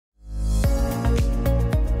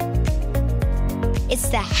It's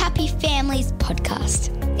the Happy Families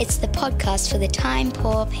Podcast. It's the podcast for the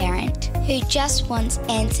time-poor parent who just wants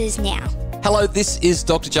answers now. Hello, this is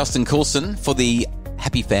Dr. Justin Coulson for the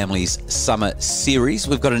Happy Families Summer Series.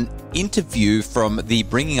 We've got an interview from the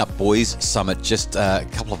Bringing Up Boys Summit just a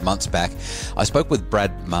couple of months back. I spoke with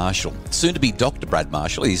Brad Marshall, soon to be Dr. Brad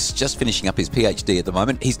Marshall. He's just finishing up his PhD at the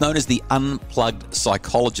moment. He's known as the Unplugged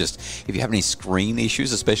Psychologist. If you have any screen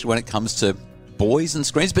issues, especially when it comes to boys and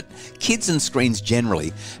screens, but kids and screens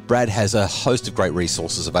generally, Brad has a host of great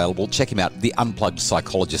resources available. Check him out, the Unplugged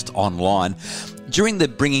Psychologist online. During the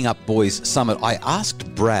Bringing Up Boys Summit, I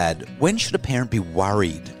asked Brad, when should a parent be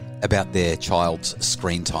worried about their child's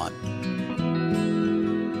screen time?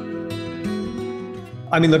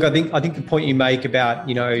 I mean, look, I think the point you make about,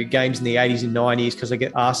 games in the 80s and 90s, because I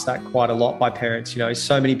get asked that quite a lot by parents.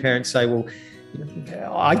 So many parents say, well,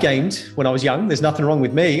 I gamed when I was young. There's nothing wrong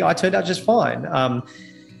with me. I turned out just fine.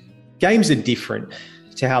 Games are different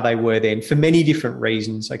to how they were then for many different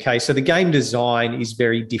reasons. Okay, so the game design is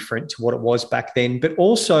very different to what it was back then. But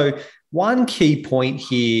also, one key point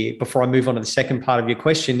here before I move on to the second part of your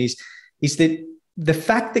question is that the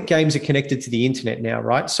fact that games are connected to the internet now,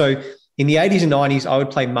 right? So in the 80s and 90s, I would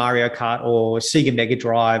play Mario Kart or Sega Mega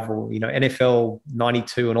Drive or NFL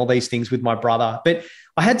 92 and all these things with my brother. But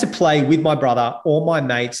I had to play with my brother or my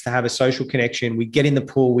mates to have a social connection. We'd get in the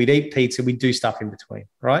pool, we'd eat pizza, we'd do stuff in between,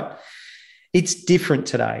 right? It's different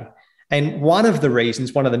today. And one of the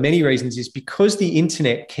many reasons is because the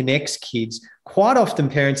internet connects kids. Quite often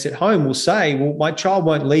parents at home will say, well, my child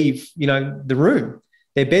won't leave, the room,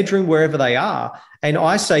 their bedroom, wherever they are. And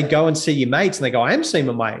I say, go and see your mates. And they go, I am seeing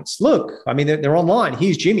my mates. Look, I mean, they're online.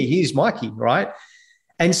 Here's Jimmy, here's Mikey, right?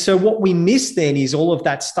 And so what we miss then is all of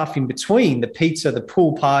that stuff in between, the pizza, the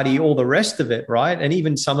pool party, all the rest of it, right? And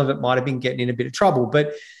even some of it might have been getting in a bit of trouble,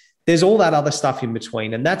 but there's all that other stuff in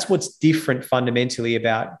between. And that's what's different fundamentally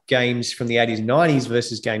about games from the 80s and 90s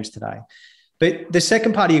versus games today. But the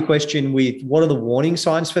second part of your question with what are the warning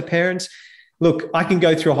signs for parents? Look, I can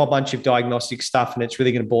go through a whole bunch of diagnostic stuff and it's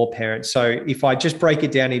really going to bore parents. So if I just break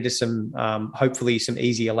it down into some, hopefully some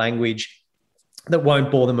easier language that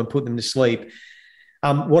won't bore them and put them to sleep.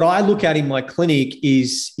 What I look at in my clinic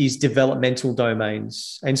is developmental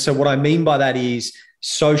domains. And so what I mean by that is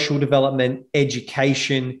social development,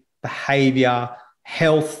 education, behavior,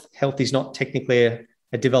 health. Health is not technically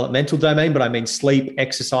a developmental domain, but I mean sleep,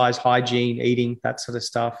 exercise, hygiene, eating, that sort of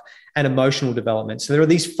stuff, and emotional development. So there are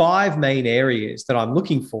these 5 main areas that I'm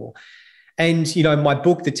looking for. And, my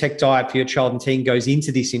book, The Tech Diet for Your Child and Teen, goes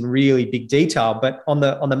into this in really big detail. But on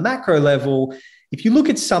the macro level, if you look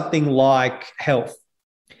at something like health,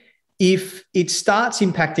 if it starts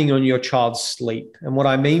impacting on your child's sleep, and what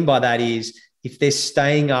I mean by that is if they're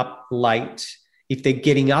staying up late, if they're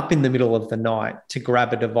getting up in the middle of the night to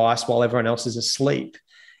grab a device while everyone else is asleep,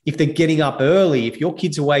 if they're getting up early, if your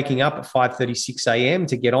kids are waking up at 5:36 a.m.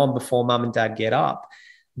 to get on before mum and dad get up,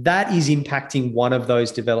 that is impacting one of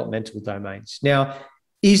those developmental domains. Now,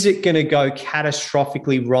 is it going to go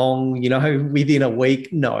catastrophically wrong, within a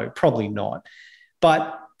week? No, probably not.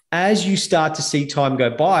 But as you start to see time go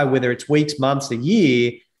by, whether it's weeks, months, a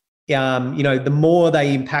year, the more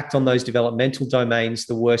they impact on those developmental domains,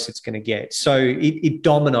 the worse it's going to get. So it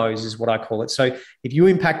dominoes is what I call it. So if you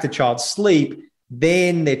impact a child's sleep,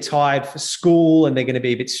 then they're tired for school and they're going to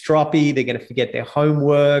be a bit stroppy. They're going to forget their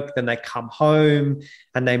homework. Then they come home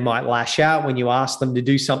and they might lash out when you ask them to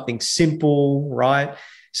do something simple, right?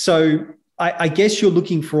 So I guess you're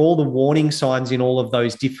looking for all the warning signs in all of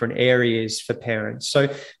those different areas for parents.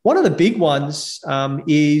 So one of the big ones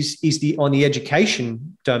is on the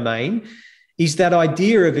education domain, is that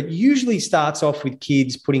idea of it usually starts off with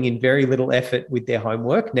kids putting in very little effort with their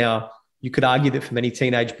homework. Now, you could argue that for many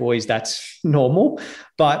teenage boys, that's normal,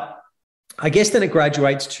 but I guess then it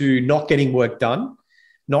graduates to not getting work done,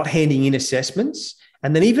 not handing in assessments.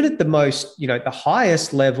 And then even at the most, the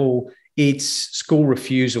highest level, it's school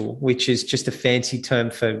refusal, which is just a fancy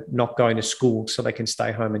term for not going to school so they can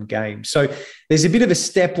stay home and game. So there's a bit of a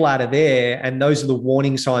step ladder there, and those are the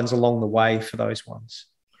warning signs along the way for those ones.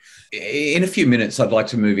 In a few minutes, I'd like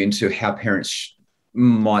to move into how parents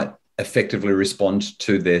might effectively respond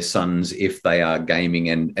to their sons if they are gaming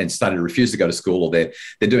and starting to refuse to go to school, or they're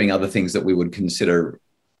doing other things that we would consider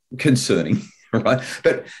concerning. Right.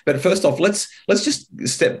 But first off, let's just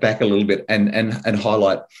step back a little bit and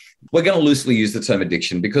highlight. We're going to loosely use the term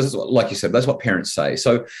addiction because, like you said, that's what parents say.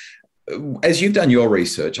 So as you've done your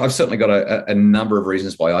research, I've certainly got a number of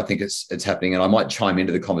reasons why I think it's happening, and I might chime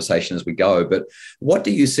into the conversation as we go. But what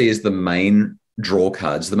do you see as the main draw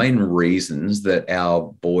cards, the main reasons that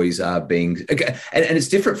our boys are being, and it's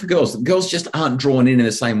different for girls. Girls just aren't drawn in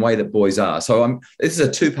the same way that boys are. So this is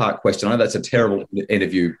a two-part question. I know that's a terrible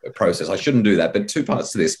interview process. I shouldn't do that, but two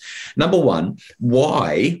parts to this. Number one,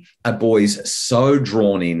 why are boys so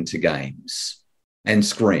drawn into games and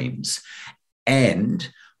screens? And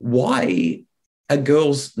why are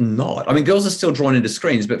girls not? I mean, girls are still drawn into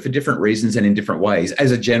screens, but for different reasons and in different ways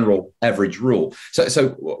as a general average rule. So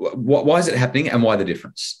why is it happening and why the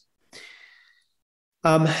difference?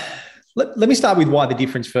 Let me start with why the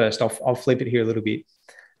difference first. I'll flip it here a little bit.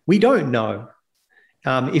 We don't know.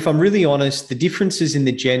 If I'm really honest, the differences in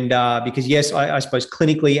the gender, because yes, I suppose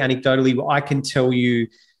clinically, anecdotally, I can tell you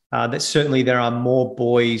that certainly there are more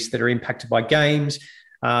boys that are impacted by games.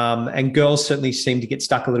 And girls certainly seem to get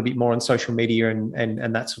stuck a little bit more on social media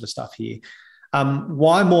and that sort of stuff here.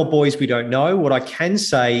 Why more boys, we don't know. What I can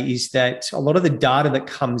say is that a lot of the data that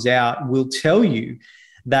comes out will tell you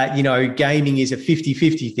that, gaming is a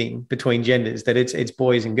 50-50 thing between genders, that it's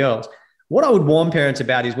boys and girls. What I would warn parents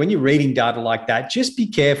about is when you're reading data like that, just be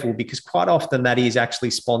careful, because quite often that is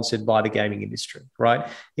actually sponsored by the gaming industry, right?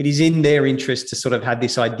 It is in their interest to sort of have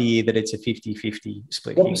this idea that it's a 50-50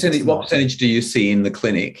 split. What percentage do you see in the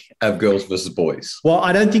clinic of girls versus boys? Well,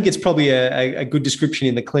 I don't think it's probably a good description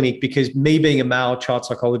in the clinic, because me being a male child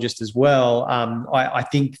psychologist as well, I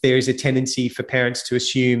think there is a tendency for parents to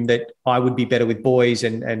assume that I would be better with boys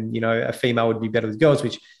and a female would be better with girls,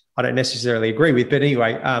 which I don't necessarily agree with. But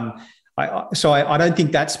anyway, So I don't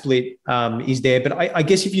think that split is there. But I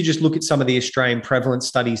guess if you just look at some of the Australian prevalence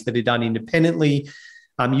studies that are done independently,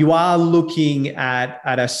 you are looking at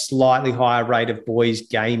a slightly higher rate of boys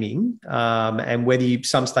gaming, and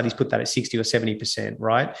some studies put that at 60 or 70%,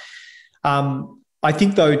 right? I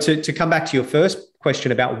think, though, to come back to your first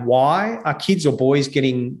question about why are kids or boys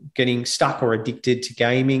getting stuck or addicted to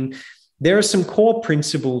gaming, there are some core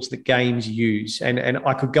principles that games use, and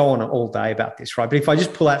I could go on all day about this, right? But if I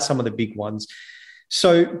just pull out some of the big ones.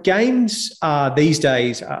 So games these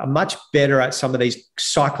days are much better at some of these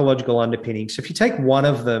psychological underpinnings. So if you take one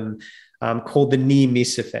of them called the near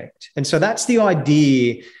miss effect, and so that's the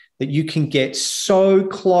idea that you can get so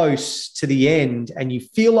close to the end and you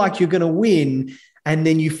feel like you're going to win, and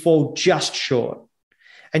then you fall just short.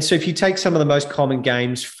 And so if you take some of the most common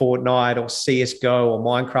games, Fortnite or CSGO or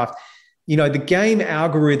Minecraft, the game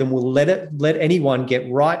algorithm will let anyone get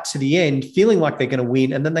right to the end feeling like they're going to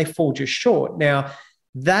win, and then they fall just short. Now,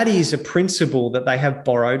 that is a principle that they have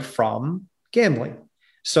borrowed from gambling.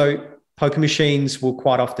 So poker machines will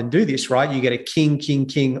quite often do this, right? You get a king, king,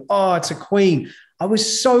 king. Oh, it's a queen. I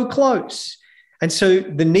was so close. And so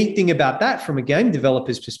the neat thing about that from a game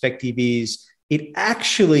developer's perspective is it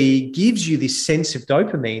actually gives you this sense of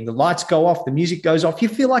dopamine. The lights go off, the music goes off, you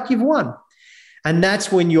feel like you've won. And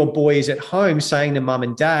that's when your boy is at home saying to mum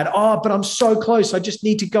and dad, oh, but I'm so close, I just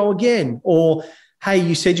need to go again. Or, hey,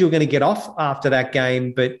 you said you were going to get off after that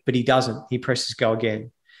game, but he doesn't. He presses go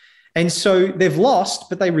again. And so they've lost,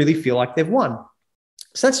 but they really feel like they've won.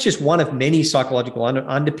 So that's just one of many psychological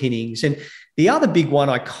underpinnings. And the other big one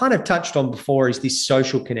I kind of touched on before is this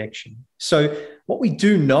social connection. So what we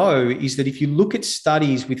do know is that if you look at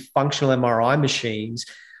studies with functional MRI machines,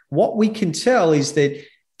 what we can tell is that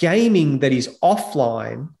gaming that is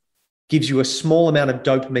offline gives you a small amount of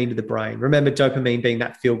dopamine to the brain. Remember, dopamine being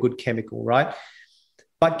that feel-good chemical, right?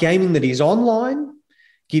 But gaming that is online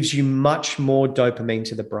gives you much more dopamine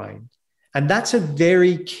to the brain. And that's a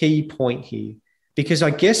very key point here, because I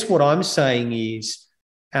guess what I'm saying is,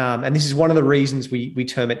 and this is one of the reasons we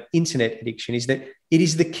term it internet addiction, is that it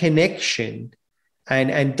is the connection.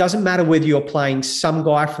 And doesn't matter whether you're playing some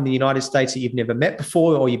guy from the United States that you've never met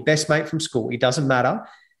before or your best mate from school, it doesn't matter.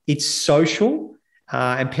 It's social,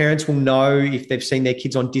 and parents will know if they've seen their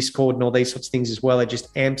kids on Discord and all these sorts of things as well. It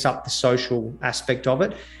just amps up the social aspect of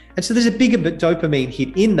it. And so there's a bigger dopamine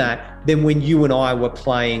hit in that than when you and I were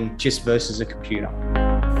playing just versus a computer.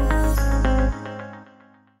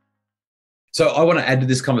 So I want to add to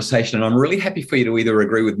this conversation, and I'm really happy for you to either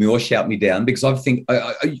agree with me or shout me down, because I think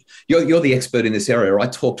you're the expert in this area. I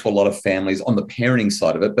talk to a lot of families on the parenting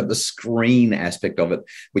side of it, but the screen aspect of it,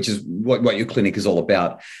 which is what your clinic is all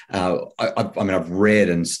about. I've read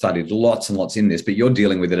and studied lots and lots in this, but you're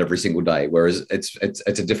dealing with it every single day, whereas it's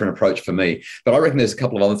a different approach for me. But I reckon there's a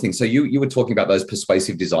couple of other things. So you were talking about those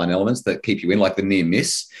persuasive design elements that keep you in, like the near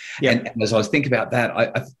miss. Yeah. And as I was thinking about that,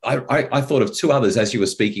 I thought of two others as you were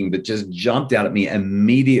speaking that just jumped out at me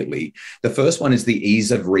immediately. The first one is the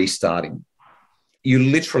ease of restarting.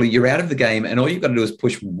 You're out of the game, and all you've got to do is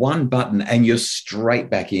push one button and you're straight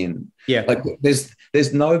back in. Yeah. Like there's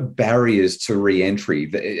There's no barriers to re-entry.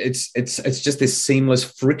 It's just this seamless,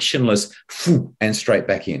 frictionless, and straight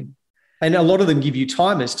back in. And a lot of them give you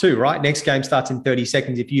timers too, right? Next game starts in 30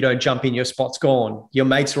 seconds. If you don't jump in, your spot's gone. Your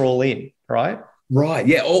mates are all in, right? Right,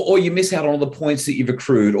 yeah, or you miss out on all the points that you've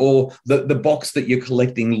accrued, or the box that you're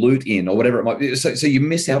collecting loot in, or whatever it might be. So you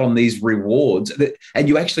miss out on these rewards, and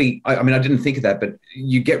you actually, I didn't think of that, but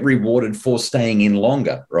you get rewarded for staying in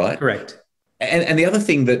longer, right? Correct. And the other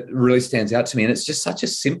thing that really stands out to me, and it's just such a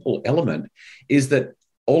simple element, is that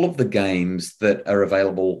all of the games that are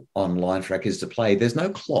available online for our kids to play, there's no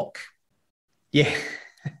clock. Yeah.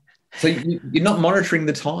 So you're not monitoring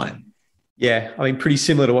the time. Yeah, pretty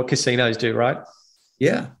similar to what casinos do, right?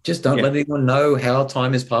 Yeah, just don't let anyone know how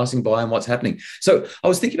time is passing by and what's happening. So I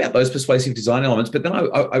was thinking about those persuasive design elements, but then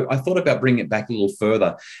I thought about bringing it back a little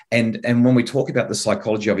further. And when we talk about the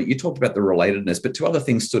psychology of it, you talked about the relatedness, but two other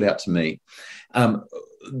things stood out to me.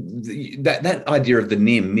 That idea of the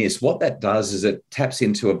near miss, what that does is it taps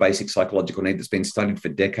into a basic psychological need that's been studied for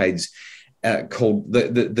decades, called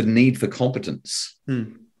the need for competence.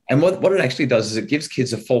 And what it actually does is it gives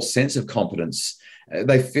kids a false sense of competence.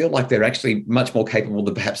 They feel like they're actually much more capable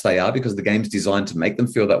than perhaps they are, because the game's designed to make them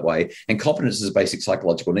feel that way. And competence is a basic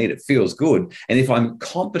psychological need. It feels good. And if I'm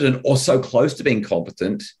competent or so close to being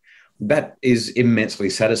competent, that is immensely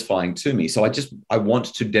satisfying to me. So I want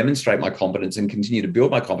to demonstrate my competence and continue to build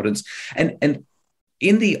my competence. And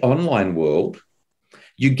in the online world,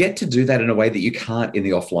 you get to do that in a way that you can't in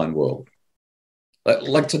the offline world.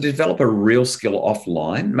 Like to develop a real skill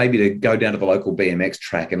offline, maybe to go down to the local BMX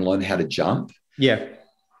track and learn how to jump. Yeah.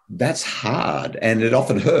 That's hard, and it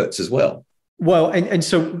often hurts as well. Well,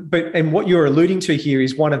 and what you're alluding to here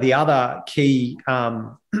is one of the other key,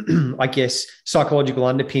 I guess, psychological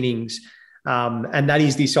underpinnings, and that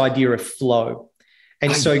is this idea of flow.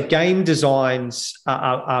 And so game designs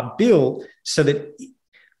are built so that,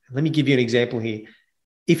 let me give you an example here.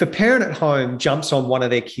 If a parent at home jumps on one of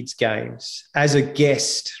their kids' games as a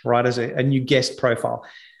guest, right, as a new guest profile,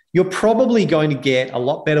 you're probably going to get a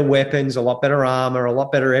lot better weapons, a lot better armor, a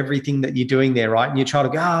lot better everything that you're doing there, right? And your child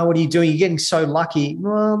will go, what are you doing? You're getting so lucky.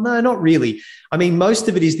 Well, no, not really. Most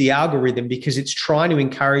of it is the algorithm, because it's trying to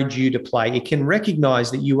encourage you to play. It can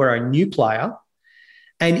recognize that you are a new player.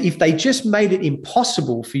 And if they just made it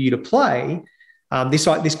impossible for you to play,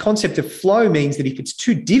 this concept of flow means that if it's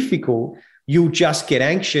too difficult, you'll just get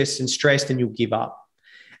anxious and stressed and you'll give up.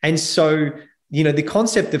 And so, the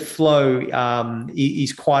concept of flow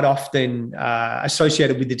is quite often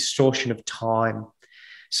associated with the distortion of time.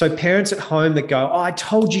 So parents at home that go, I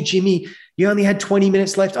told you, Jimmy, you only had 20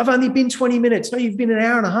 minutes left. I've only been 20 minutes. No, you've been an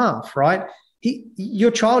hour and a half, right?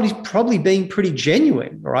 Your child is probably being pretty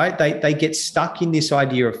genuine, right? They get stuck in this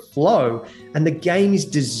idea of flow, and the game is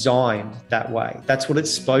designed that way. That's what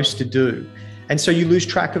it's supposed to do. And so you lose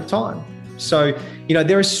track of time. So,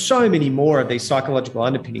 there are so many more of these psychological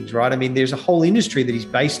underpinnings, right? There's a whole industry that is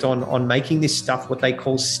based on making this stuff what they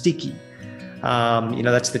call sticky.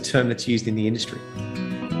 That's the term that's used in the industry.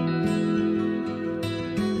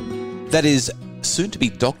 That is soon to be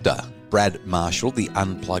Dr. Brad Marshall, the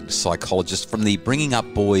Unplugged psychologist from the Bringing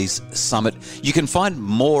Up Boys Summit. You can find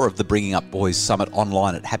more of the Bringing Up Boys Summit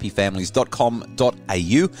online at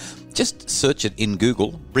happyfamilies.com.au. Just search it in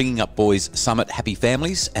Google, Bringing Up Boys Summit Happy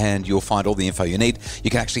Families, and you'll find all the info you need. You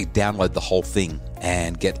can actually download the whole thing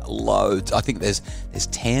and get loads. I think there's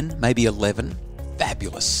 10, maybe 11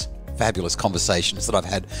 fabulous conversations that I've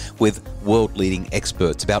had with world-leading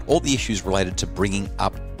experts about all the issues related to bringing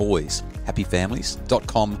up boys.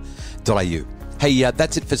 happyfamilies.com.au. Hey,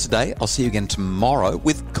 that's it for today. I'll see you again tomorrow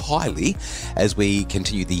with Kylie as we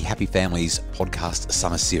continue the Happy Families podcast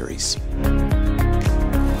summer series.